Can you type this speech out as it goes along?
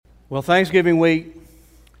Well, Thanksgiving week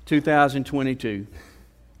 2022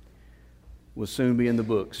 will soon be in the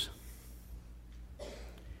books.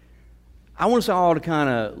 I want us all to kind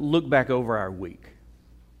of look back over our week,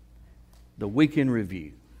 the week in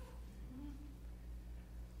review.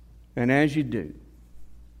 And as you do,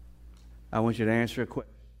 I want you to answer a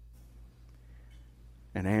question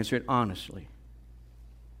and answer it honestly.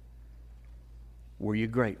 Were you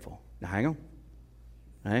grateful? Now, hang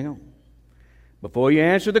on. Before you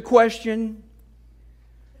answer the question,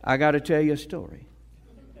 I got to tell you a story.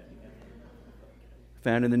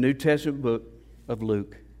 Found in the New Testament book of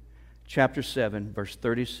Luke, chapter 7, verse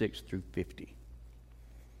 36 through 50.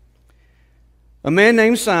 A man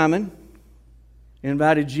named Simon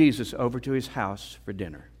invited Jesus over to his house for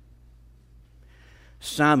dinner.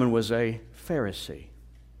 Simon was a Pharisee.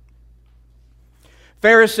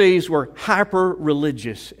 Pharisees were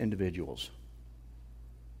hyper-religious individuals.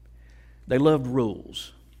 They loved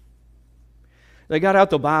rules. They got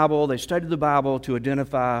out the Bible, they studied the Bible to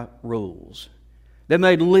identify rules. They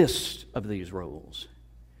made lists of these rules.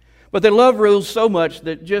 But they loved rules so much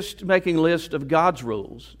that just making a list of God's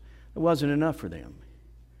rules wasn't enough for them.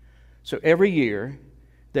 So every year,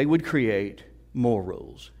 they would create more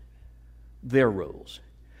rules, their rules.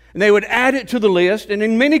 And they would add it to the list, and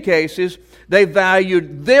in many cases, they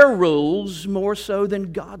valued their rules more so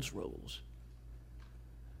than God's rules.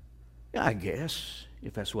 I guess,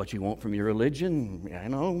 if that's what you want from your religion,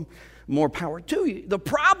 more power to you. The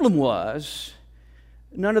problem was,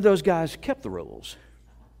 none of those guys kept the rules.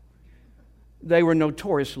 They were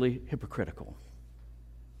notoriously hypocritical.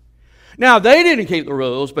 Now, they didn't keep the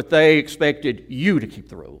rules, but they expected you to keep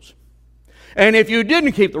the rules. And if you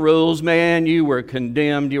didn't keep the rules, man, you were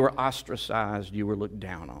condemned, you were ostracized, you were looked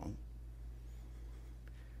down on.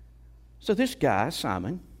 So this guy,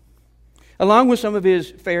 Simon, along with some of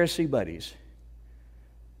his Pharisee buddies,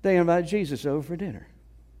 they invited Jesus over for dinner.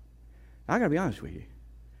 I got to be honest with you.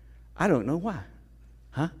 I don't know why.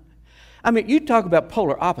 You talk about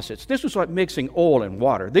polar opposites. This was like mixing oil and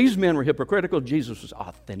water. These men were hypocritical. Jesus was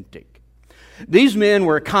authentic. These men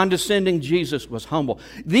were condescending. Jesus was humble.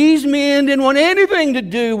 These men didn't want anything to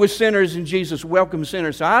do with sinners, and Jesus welcomed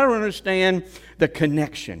sinners. So I don't understand the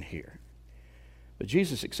connection here. But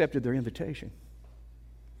Jesus accepted their invitation.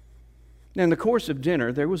 Now, in the course of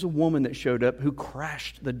dinner, there was a woman that showed up who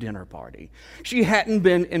crashed the dinner party. She hadn't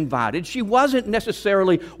been invited. She wasn't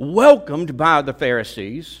necessarily welcomed by the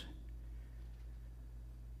Pharisees.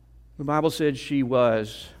 The Bible said she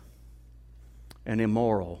was an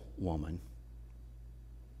immoral woman,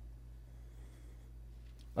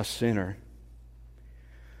 a sinner,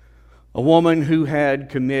 a woman who had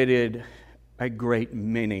committed a great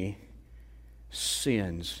many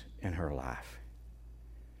sins in her life.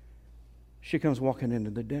 She comes walking into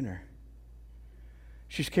the dinner.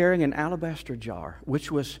 She's carrying an alabaster jar,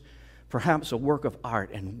 which was perhaps a work of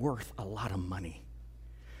art and worth a lot of money.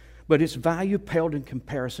 But its value paled in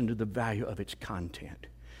comparison to the value of its content.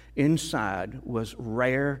 Inside was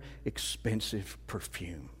rare, expensive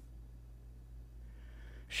perfume.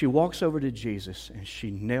 She walks over to Jesus and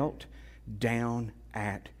she knelt down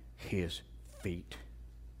at his feet.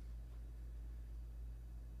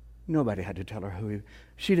 Nobody had to tell her who he was.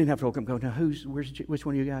 She didn't have to go, now which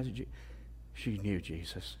one of you guys? She knew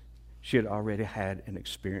Jesus. She had already had an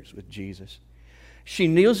experience with Jesus. She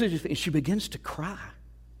kneels at his feet and she begins to cry.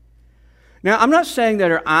 Now, I'm not saying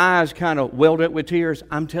that her eyes kind of welled up with tears.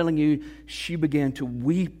 I'm telling you, she began to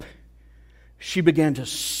weep. She began to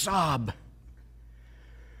sob.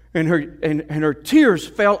 And her tears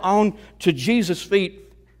fell onto Jesus'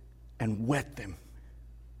 feet and wet them.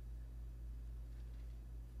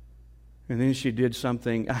 And then she did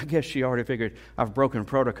something, I guess she already figured, I've broken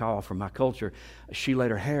protocol from my culture. She let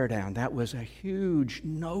her hair down. That was a huge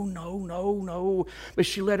no. But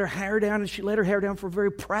she let her hair down, and she let her hair down for a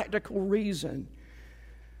very practical reason.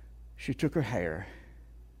 She took her hair,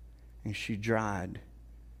 and she dried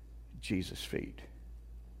Jesus' feet.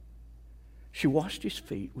 She washed his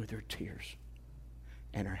feet with her tears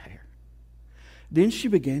and her hair. Then she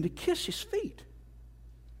began to kiss his feet.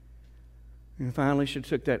 And finally, she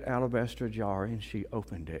took that alabaster jar and she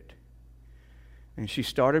opened it. And she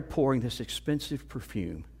started pouring this expensive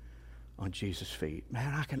perfume on Jesus' feet.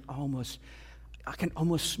 Man, I can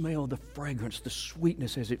almost smell the fragrance, the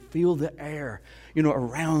sweetness as it filled the air,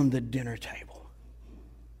 around the dinner table.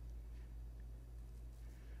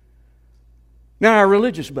 Now, our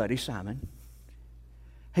religious buddy, Simon,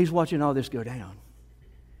 he's watching all this go down.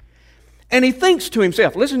 And he thinks to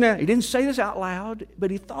himself, listen now, he didn't say this out loud,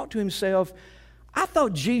 but he thought to himself, I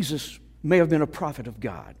thought Jesus may have been a prophet of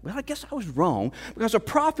God. Well, I guess I was wrong, because a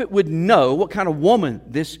prophet would know what kind of woman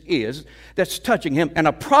this is that's touching him, and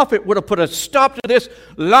a prophet would have put a stop to this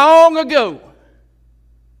long ago.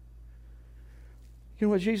 You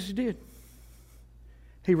know what Jesus did?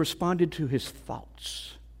 He responded to his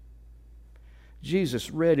thoughts.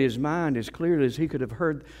 Jesus read his mind as clearly as he could have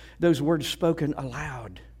heard those words spoken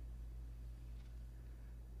aloud.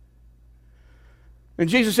 And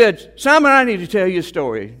Jesus said, Simon, I need to tell you a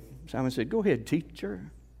story. Simon said, go ahead, teacher.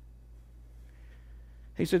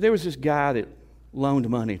 He said, there was this guy that loaned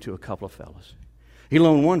money to a couple of fellas. He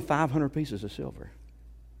loaned one 500 pieces of silver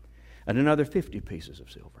and another 50 pieces of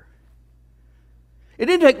silver. It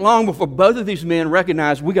didn't take long before both of these men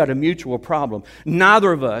recognized we got a mutual problem.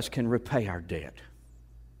 Neither of us can repay our debt.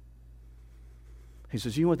 He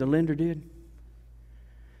says, you know what the lender did?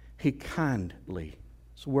 He kindly,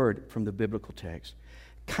 it's a word from the biblical text,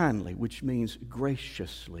 kindly, which means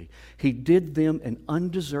graciously. He did them an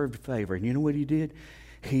undeserved favor. And you know what he did?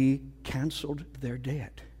 He canceled their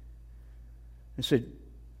debt and said,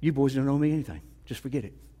 you boys don't owe me anything. Just forget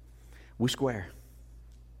it. We square.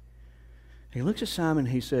 He looks at Simon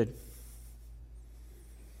and he said,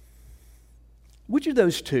 which of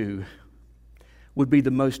those two would be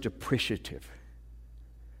the most appreciative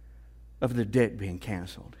of the debt being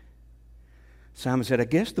canceled? Simon said, I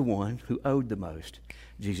guess the one who owed the most.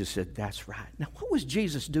 Jesus said, that's right. Now, what was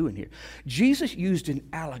Jesus doing here? Jesus used an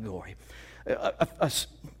allegory,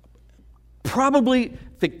 probably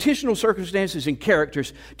fictional circumstances and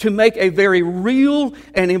characters, to make a very real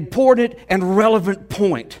and important and relevant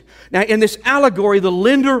point. Now, in this allegory, the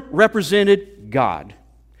lender represented God.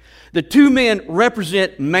 The two men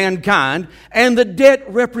represent mankind, and the debt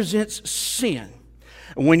represents sin.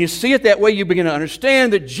 And when you see it that way, you begin to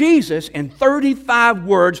understand that Jesus, in 35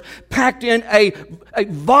 words, packed in a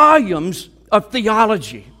volumes of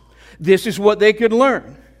theology. This is what they could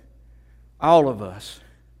learn. All of us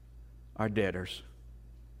are debtors.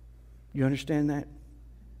 You understand that?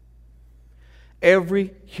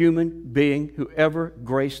 Every human being who ever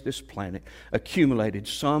graced this planet accumulated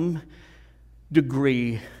some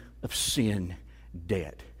degree of sin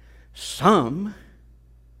debt. Some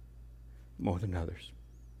more than others.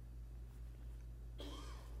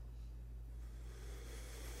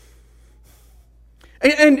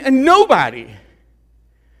 And nobody,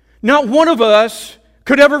 not one of us,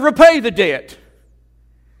 could ever repay the debt.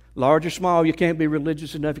 Large or small, you can't be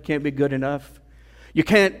religious enough, you can't be good enough. You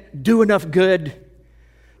can't do enough good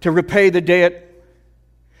to repay the debt.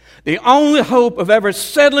 The only hope of ever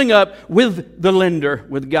settling up with the lender,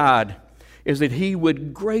 with God, is that He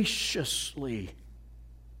would graciously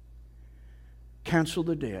cancel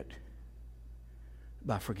the debt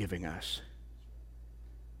by forgiving us.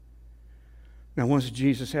 Now, once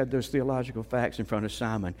Jesus had those theological facts in front of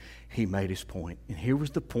Simon, he made his point. And here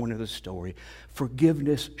was the point of the story.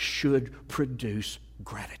 Forgiveness should produce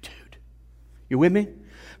gratitude. You with me?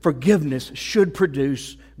 Forgiveness should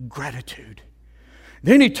produce gratitude.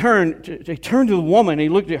 Then he turned to the woman, he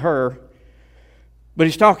looked at her, but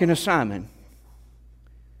he's talking to Simon.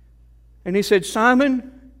 And he said,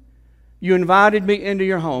 Simon, you invited me into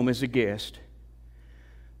your home as a guest,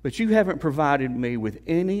 but you haven't provided me with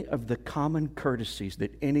any of the common courtesies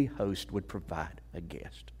that any host would provide a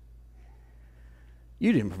guest.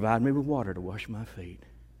 You didn't provide me with water to wash my feet.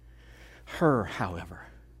 Her, however,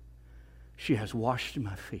 she has washed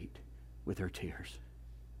my feet with her tears.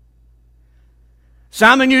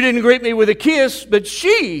 Simon, you didn't greet me with a kiss, but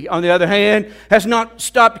she, on the other hand, has not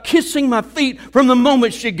stopped kissing my feet from the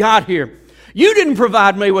moment she got here. You didn't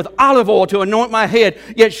provide me with olive oil to anoint my head,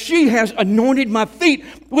 yet she has anointed my feet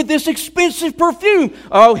with this expensive perfume.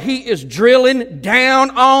 Oh, he is drilling down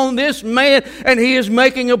on this man, and he is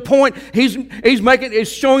making a point. He's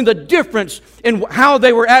showing the difference in how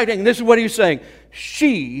they were acting. And this is what he's saying.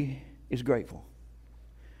 She is grateful.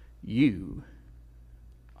 You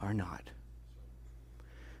are not.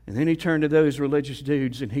 And then he turned to those religious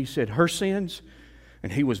dudes and he said, her sins,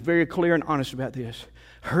 and he was very clear and honest about this,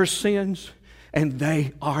 her sins, and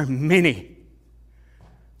they are many,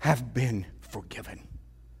 have been forgiven.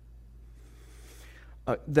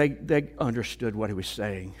 They understood what he was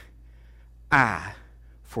saying. I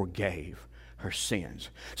forgave her sins.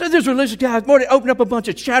 So this religious guy, boy, they opened up a bunch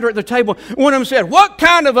of chatter at the table. One of them said, what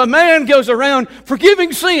kind of a man goes around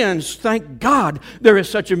forgiving sins? Thank God there is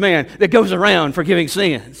such a man that goes around forgiving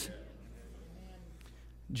sins.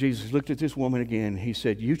 Jesus looked at this woman again. He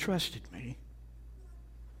said, you trusted me,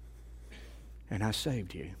 and I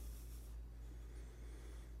saved you.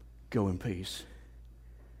 Go in peace.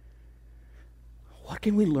 What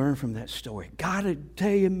can we learn from that story? God, I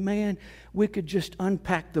tell you, man, we could just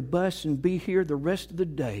unpack the bus and be here the rest of the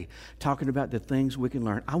day talking about the things we can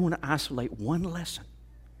learn. I want to isolate one lesson.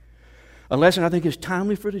 A lesson I think is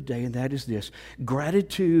timely for today, and that is this.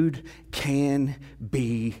 Gratitude can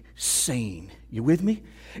be seen. You with me?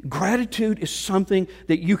 Gratitude is something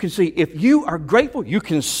that you can see. If you are grateful, you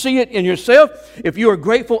can see it in yourself. If you are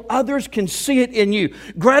grateful, others can see it in you.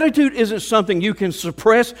 Gratitude isn't something you can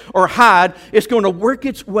suppress or hide. It's going to work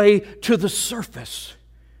its way to the surface.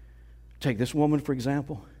 Take this woman, for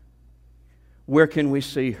example. Where can we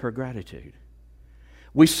see her gratitude?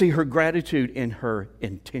 We see her gratitude in her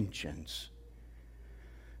intentions.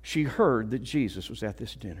 She heard that Jesus was at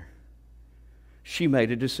this dinner. She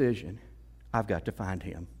made a decision. I've got to find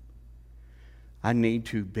him. I need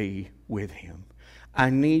to be with him. I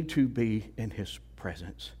need to be in his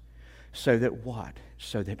presence. So that what?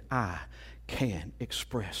 So that I can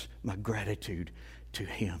express my gratitude to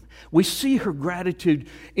him. We see her gratitude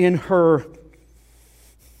in her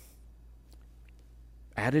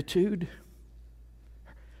attitude,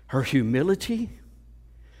 her humility.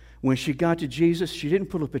 When she got to Jesus, she didn't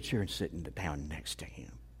pull up a chair and sit down next to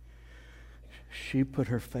him. She put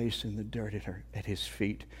her face in the dirt at his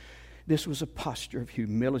feet. This was a posture of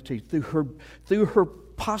humility. Through her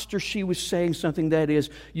posture, she was saying something that is,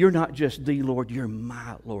 you're not just the Lord, you're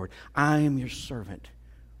my Lord. I am your servant.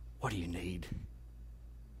 What do you need?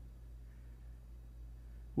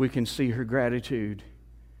 We can see her gratitude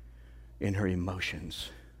in her emotions.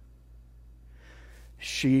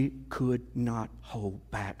 She could not hold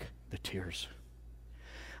back the tears.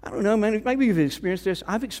 I don't know, man, maybe you've experienced this.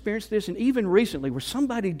 I've experienced this, and even recently, where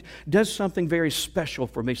somebody does something very special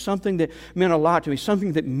for me, something that meant a lot to me,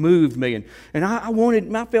 something that moved me, and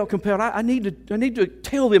I felt compelled. I need to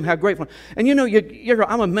tell them how grateful. And you know,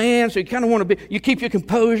 I'm a man, so you kind of want to be. You keep your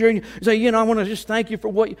composure, and you say, I want to just thank you for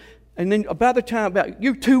what. And then about the time,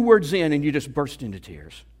 you're 2 words in, and you just burst into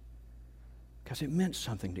tears because it meant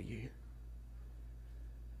something to you.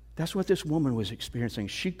 That's what this woman was experiencing.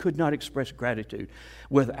 She could not express gratitude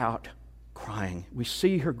without crying. We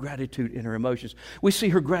see her gratitude in her emotions. We see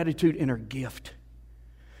her gratitude in her gift.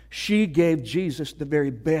 She gave Jesus the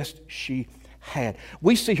very best she had.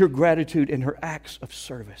 We see her gratitude in her acts of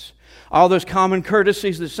service. All those common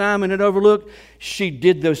courtesies that Simon had overlooked, she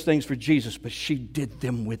did those things for Jesus, but she did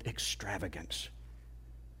them with extravagance.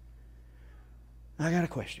 I got a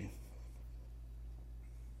question.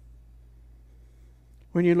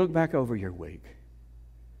 When you look back over your week,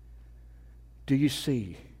 do you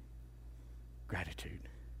see gratitude?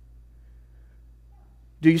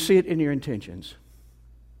 Do you see it in your intentions?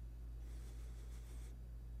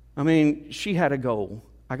 I mean, she had a goal.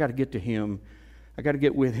 I got to get to him. I got to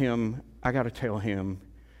get with him. I got to tell him.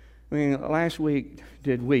 I mean, last week,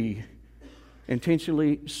 did we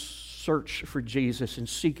intentionally search for Jesus and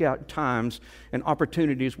seek out times and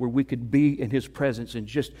opportunities where we could be in his presence and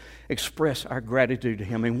just express our gratitude to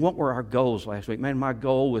him? And what were our goals last week? Man, my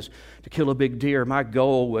goal was to kill a big deer. My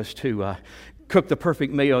goal was to cook the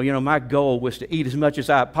perfect meal. My goal was to eat as much as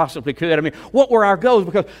I possibly could. I mean, what were our goals?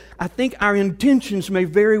 Because I think our intentions may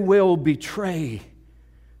very well betray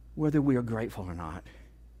whether we are grateful or not.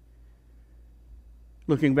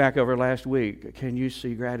 Looking back over last week, can you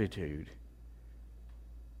see gratitude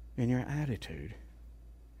in your attitude?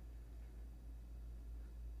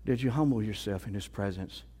 Did you humble yourself in his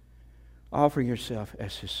presence, offering yourself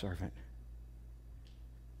as his servant?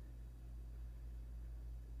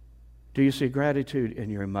 Do you see gratitude in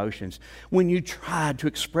your emotions? When you tried to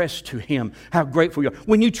express to him how grateful you are,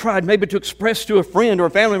 when you tried maybe to express to a friend or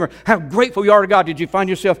a family member how grateful you are to God, did you find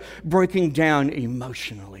yourself breaking down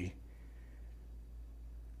emotionally?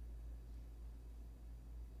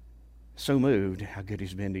 So moved how good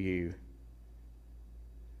he's been to you.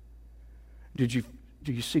 Do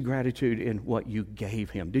you see gratitude in what you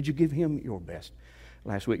gave him? Did you give him your best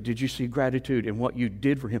last week? Did you see gratitude in what you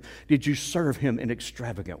did for him? Did you serve him in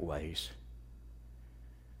extravagant ways?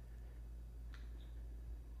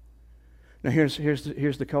 Now here's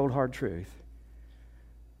the cold hard truth.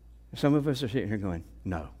 Some of us are sitting here going,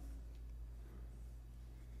 no.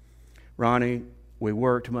 Ronnie, we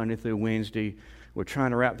worked Monday through Wednesday. We're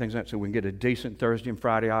trying to wrap things up so we can get a decent Thursday and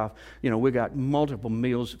Friday off. We got multiple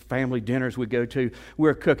meals, family dinners we go to.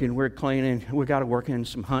 We're cooking, we're cleaning. We got to work in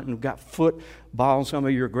some hunting. We've got football. Some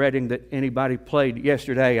of you are regretting that anybody played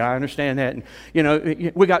yesterday. I understand that.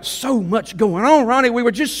 And, we got so much going on, Ronnie. We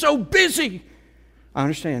were just so busy. I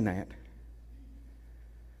understand that.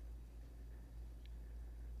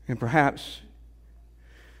 And perhaps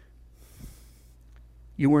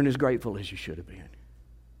you weren't as grateful as you should have been.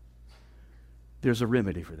 There's a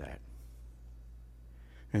remedy for that.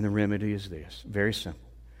 And the remedy is this, very simple.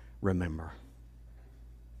 Remember.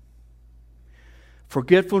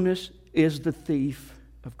 Forgetfulness is the thief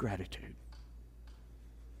of gratitude.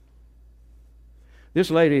 This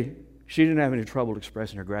lady, she didn't have any trouble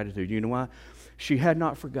expressing her gratitude. You know why? She had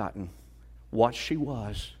not forgotten what she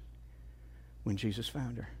was when Jesus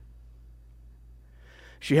found her.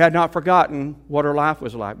 She had not forgotten what her life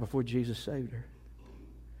was like before Jesus saved her.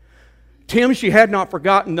 Tim, she had not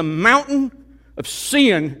forgotten the mountain of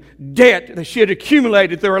sin, debt that she had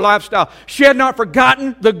accumulated through her lifestyle. She had not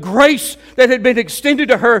forgotten the grace that had been extended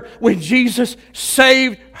to her when Jesus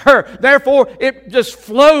saved her. Therefore, it just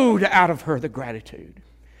flowed out of her, the gratitude.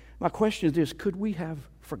 My question is this, could we have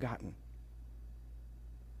forgotten?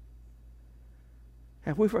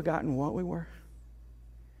 Have we forgotten what we were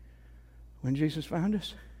when Jesus found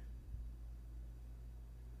us?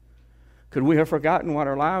 Could we have forgotten what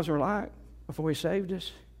our lives were like before He saved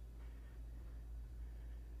us?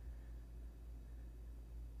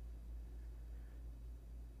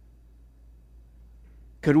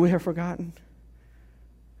 Could we have forgotten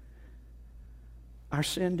our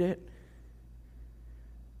sin debt?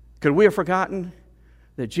 Could we have forgotten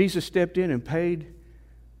that Jesus stepped in and paid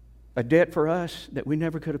a debt for us that we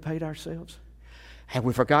never could have paid ourselves? Have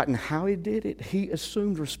we forgotten how He did it? He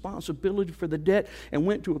assumed responsibility for the debt and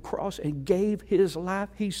went to a cross and gave His life.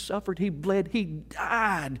 He suffered, He bled, He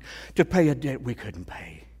died to pay a debt we couldn't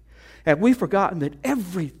pay. Have we forgotten that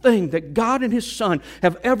everything that God and His Son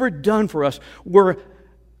have ever done for us were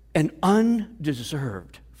an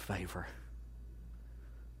undeserved favor?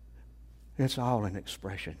 It's all an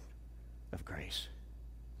expression of grace.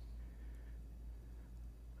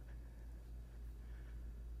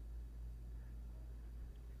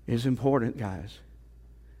 It's important, guys,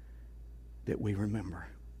 that we remember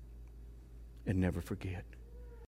and never forget.